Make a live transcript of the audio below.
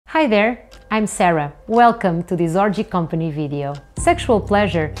Hi there, I'm Sarah. Welcome to this Orgie Company video. Sexual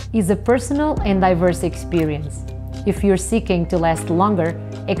pleasure is a personal and diverse experience. If you're seeking to last longer,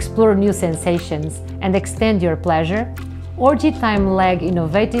 explore new sensations, and extend your pleasure, Orgie Time Lag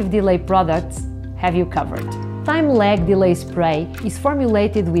innovative delay products have you covered. Time Lag Delay Spray is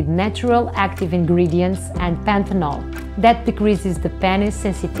formulated with natural active ingredients and panthenol that decreases the penis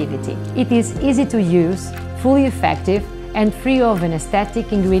sensitivity. It is easy to use, fully effective, and free of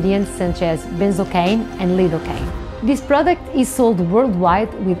anesthetic ingredients such as benzocaine and lidocaine. This product is sold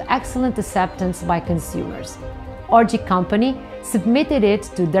worldwide with excellent acceptance by consumers. Orgie Company submitted it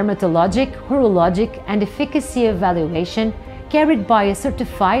to dermatologic, urologic, and efficacy evaluation carried by a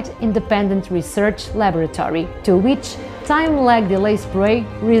certified independent research laboratory, to which Time Lag Delay Spray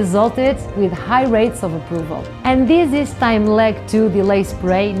resulted with high rates of approval. And this is Time Lag 2 Delay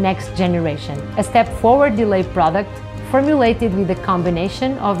Spray Next Generation, a step-forward delay product formulated with a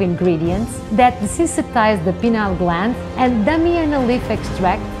combination of ingredients that desensitize the pineal gland and Damiana leaf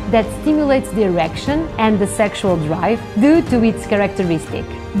extract that stimulates the erection and the sexual drive due to its characteristic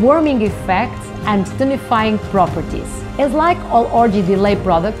warming effects and tonifying properties. As like all Orgie delay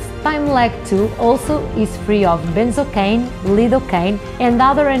products, Time Lag 2 also is free of benzocaine, lidocaine, and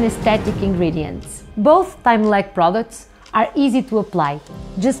other anesthetic ingredients. Both Time Lag products are easy to apply.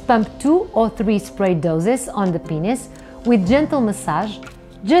 Just pump 2 or 3 spray doses on the penis with gentle massage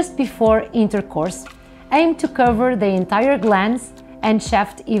just before intercourse. Aim to cover the entire glans and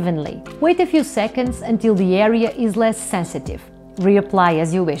shaft evenly. Wait a few seconds until the area is less sensitive. Reapply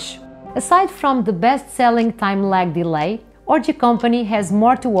as you wish. Aside from the best-selling Time Lag Delay, Orgie Company has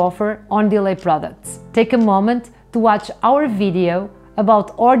more to offer on delay products. Take a moment to watch our video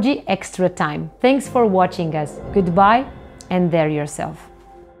about Orgie Extra Time. Thanks for watching us. Goodbye and dare yourself.